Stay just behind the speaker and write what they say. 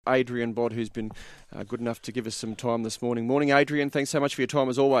Adrian Bott, who's been good enough to give us some time this morning. Morning, Adrian. Thanks so much for your time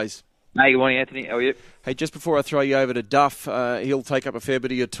as always. Hey, good morning, Anthony. How are you? Hey, just before I throw you over to Duff, he'll take up a fair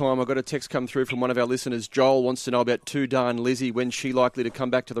bit of your time. I got a text come through from one of our listeners. Joel wants to know about Too Darn Lizzie. When's she likely to come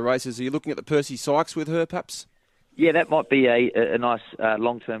back to the races? Are you looking at the Percy Sykes with her, perhaps? Yeah, that might be a nice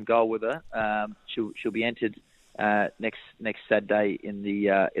long-term goal with her. She'll be entered next Saturday in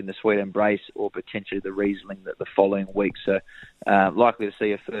the Sweet Embrace or potentially the Riesling the following week. So likely to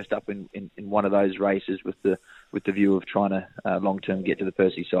see her first up in one of those races with the view of trying to long-term get to the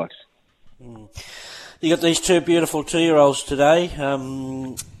Percy Sykes. You got these two beautiful 2-year-olds today.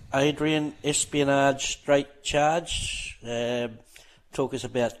 Adrian, Espionage, Straight Charge. Talk us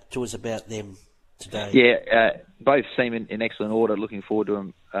about them today. Yeah, both seem in excellent order. Looking forward to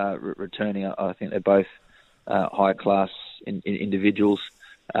them returning. I think they're both high class individuals.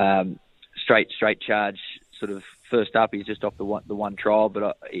 Straight Charge, sort of first up. He's just off the one trial,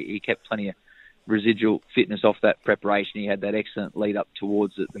 but he kept plenty of residual fitness off that preparation. He had that excellent lead up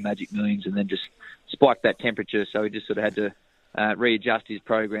towards the Magic Millions, and then just spiked that temperature. So he just sort of had to readjust his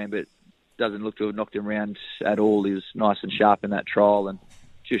program, but doesn't look to have knocked him around at all. He was nice and sharp in that trial, and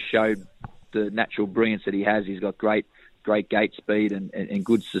just showed the natural brilliance that he has. He's got great gate speed and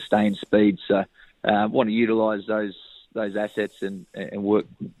good sustained speed. So want to utilise those assets and work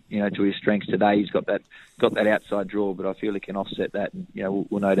to his strengths today. He's got that outside draw, but I feel he can offset that, and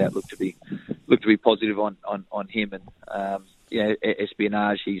we'll no doubt look to be positive on him. And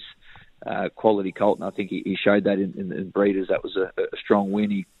Espionage, he's quality colt, and I think he showed that in breeders. That was a strong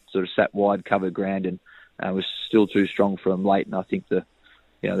win. He sort of sat wide, covered ground, and was still too strong for him late. And I think the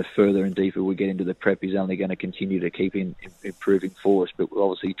further and deeper we get into the prep, he's only going to continue to keep improving for us. But we'll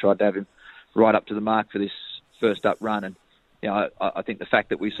obviously tried to have him right up to the mark for this first up run. And I think the fact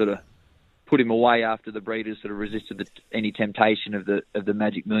that we sort of put him away after the breeders sort of resisted any temptation of the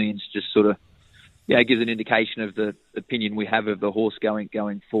Magic Millions just sort of gives an indication of the opinion we have of the horse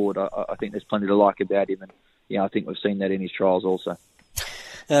going forward. I think there's plenty to like about him, and I think we've seen that in his trials also.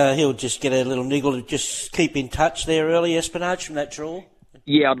 He'll just get a little niggle to just keep in touch there early, Espionage, from that draw.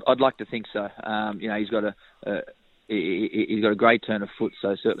 Yeah, I'd like to think so. He's got a great turn of foot,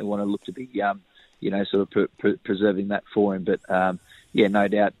 so certainly want to look to be sort of preserving that for him. But no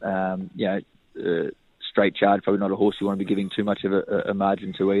doubt, Straight Charge, probably not a horse you want to be giving too much of a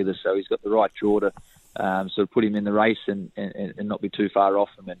margin to either. So he's got the right draw to sort of put him in the race and not be too far off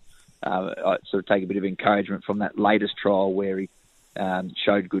him. And I sort of take a bit of encouragement from that latest trial where he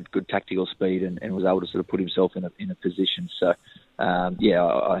showed good tactical speed and was able to sort of put himself in a position. So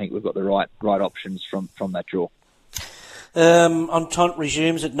I think we've got the right options from that draw. Entente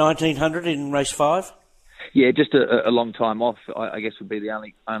resumes at 1900 in race 5. Yeah, just a long time off, I guess, would be the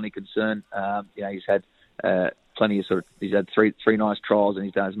only concern. He's had plenty of he's had three nice trials, and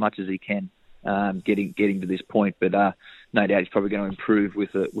he's done as much as he can getting to this point. But no doubt he's probably going to improve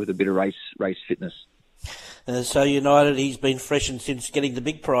with a bit of race fitness. So United, he's been freshened since getting the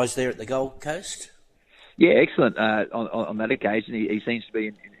big prize there at the Gold Coast. Yeah, excellent. On that occasion, he seems to be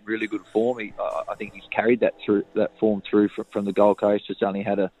in really good form. I think he's carried that form through from the Gold Coast. Just only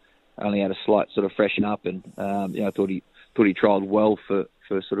had a slight sort of freshen up, and I thought he trialled well for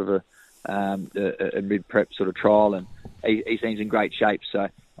sort of a mid prep sort of trial, and he seems in great shape. So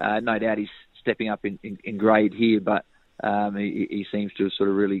no doubt he's stepping up in grade here, but he seems to have sort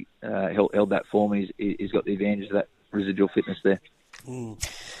of really held that form. He's got the advantage of that residual fitness there.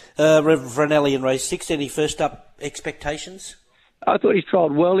 Vranelli in race 6, any first up expectations? I thought he's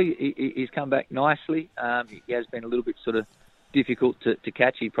trialled well. He's come back nicely. He has been a little bit sort of difficult to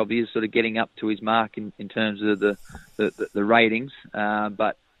catch. He probably is sort of getting up to his mark in terms of the ratings,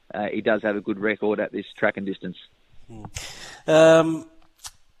 but he does have a good record at this track and distance. How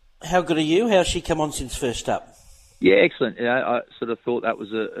good are you? How's she come on since first up? Yeah, excellent. I sort of thought that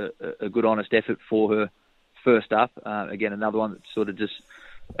was a good, honest effort for her first up. Again, another one that sort of just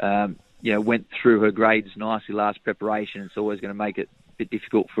went through her grades nicely last preparation. It's always going to make it a bit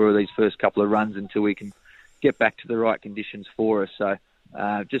difficult for her these first couple of runs until we can get back to the right conditions for her. So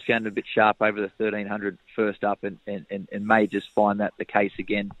just found it a bit sharp over the 1300 first up, and may just find that the case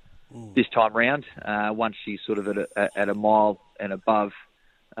again this time round. Once she's sort of at a mile and above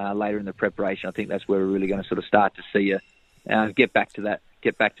later in the preparation, I think that's where we're really going to sort of start to see her get back to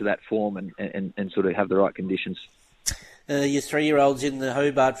that form and sort of have the right conditions. Your 3-year-olds in the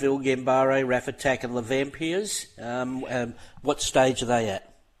Hobartville, Gambare, Raffatak and Levampires. What stage are they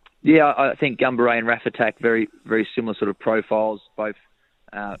at? Yeah, I think Gambare and Raffatak, very, very similar sort of profiles, both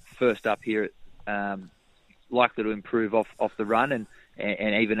first up here, likely to improve off the run, and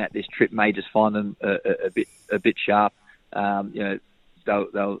even at this trip may just find them a bit sharp.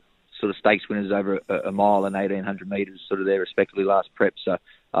 they'll sort of stakes winners over a mile and 1,800 metres, sort of their respectively last prep. So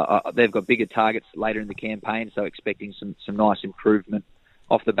they've got bigger targets later in the campaign, so expecting some nice improvement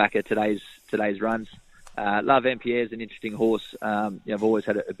off the back of today's runs. Love Ampere is an interesting horse. I've always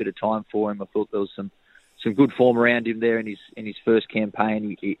had a bit of time for him. I thought there was some good form around him there in his first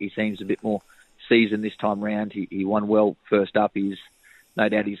campaign. He seems a bit more seasoned this time round. He won well first up. No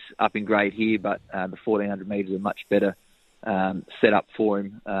doubt he's up in grade here, but the 1,400 metres are much better set up for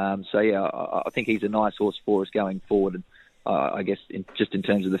him. I think he's a nice horse for us going forward. And I guess in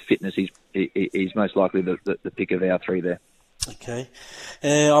terms of the fitness, he's most likely the pick of our three there. Okay.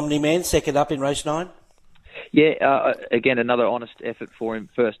 Omni-Man, second up in race 9? Yeah, again, another honest effort for him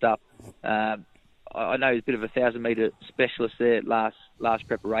first up. I know he's a bit of a 1,000-metre specialist there last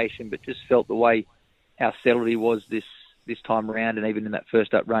preparation, but just felt the way how settled he was this time round, and even in that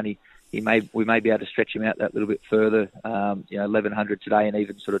first up run, we may be able to stretch him out that little bit further. 1,100 today, and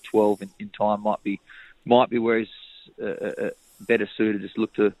even sort of 12 in time might be where he's better suited. Just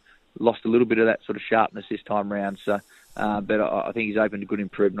lost a little bit of that sort of sharpness this time round. So, but I think he's open to good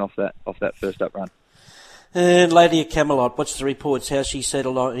improvement off that first up run. And Lady of Camelot, what's the reports? How's she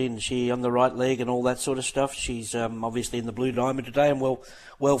settled in? She on the right leg and all that sort of stuff? She's obviously in the Blue Diamond today and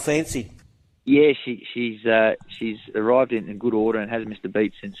well fancied. Yeah, she's arrived in good order and hasn't missed a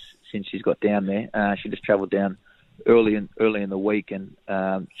beat since she's got down there. She just travelled down early in the week,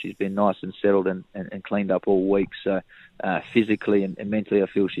 and she's been nice and settled and cleaned up all week. So physically and mentally, I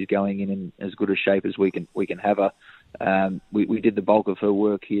feel she's going in as good a shape as we can have her. We did the bulk of her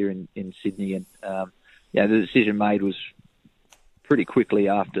work here in Sydney, and the decision made was pretty quickly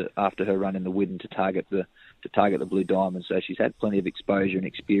after her run in the Widden to target the Blue Diamond. So she's had plenty of exposure and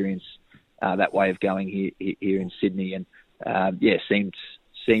experience that way of going here in Sydney, and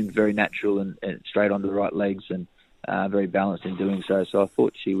seemed very natural and straight onto the right legs, and very balanced in doing so. So I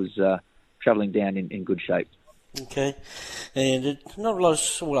thought she was travelling down in good shape. Okay, and not a lot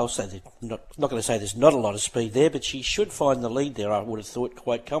of. Well, I'll say that not going to say there's not a lot of speed there, but she should find the lead there. I would have thought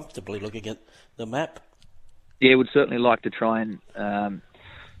quite comfortably looking at the map. Yeah, would certainly like to try and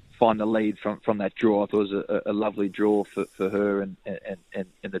find the lead from that draw. I thought it was a lovely draw for her and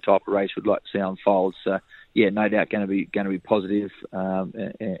the type of race we'd like to see unfold. So yeah, no doubt going to be positive,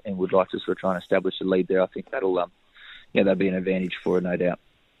 and would like to sort of try and establish a lead there. I think that'll be an advantage for her, no doubt.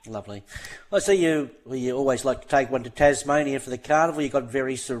 Lovely. I see you always like to take one to Tasmania for the carnival. You got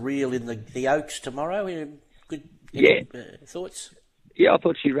very surreal in the Oaks tomorrow. Any thoughts? Yeah, I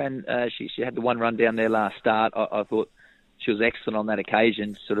thought she ran. She had the one run down there last start. I thought she was excellent on that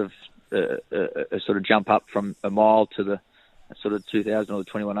occasion. Sort of a jump up from a mile to the sort of 2,000 or the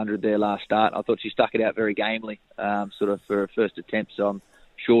 2,100 there last start. I thought she stuck it out very gamely, sort of for her first attempt. So I'm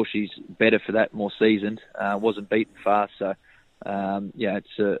sure she's better for that, more seasoned. Wasn't beaten fast, so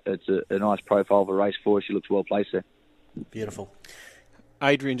it's a nice profile of a race for her. She looks well placed there. Beautiful.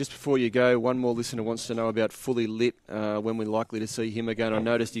 Adrian, just before you go, one more listener wants to know about Fully Lit, when we're likely to see him again. I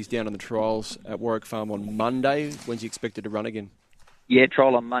noticed he's down on the trials at Warwick Farm on Monday. When's he expected to run again? Yeah,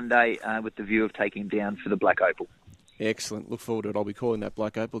 trial on Monday with the view of taking him down for the Black Opal. Excellent. Look forward to it. I'll be calling that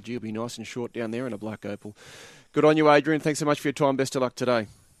Black Opal. Gee, it'll be nice and short down there in a Black Opal. Good on you, Adrian. Thanks so much for your time. Best of luck today.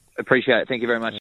 Appreciate it. Thank you very much.